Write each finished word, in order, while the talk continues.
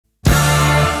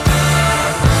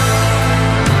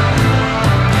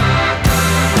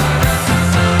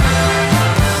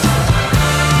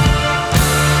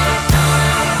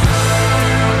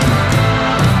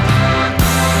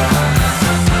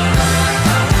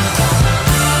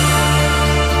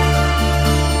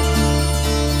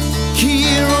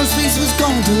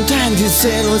His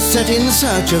sail was set in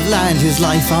search of land, his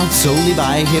life out solely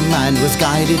by him and was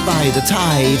guided by the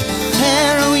tide.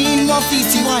 Heroine was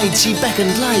fleecy white, she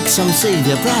beckoned like some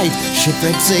saviour bright.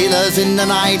 Shipwrecked sailors in the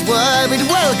night were bid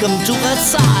welcome to her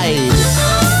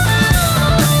side.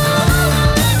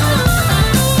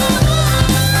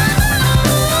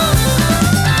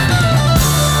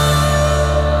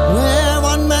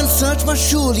 Search must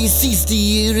surely cease,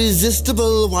 the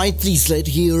irresistible white fleece led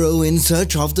hero in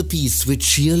search of the peace which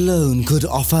she alone could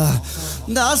offer.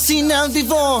 Thus he knelt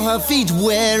before her feet,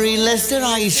 wary lest their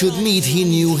eyes should meet. He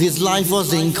knew his life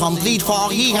was incomplete,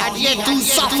 for he had yet to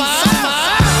suffer.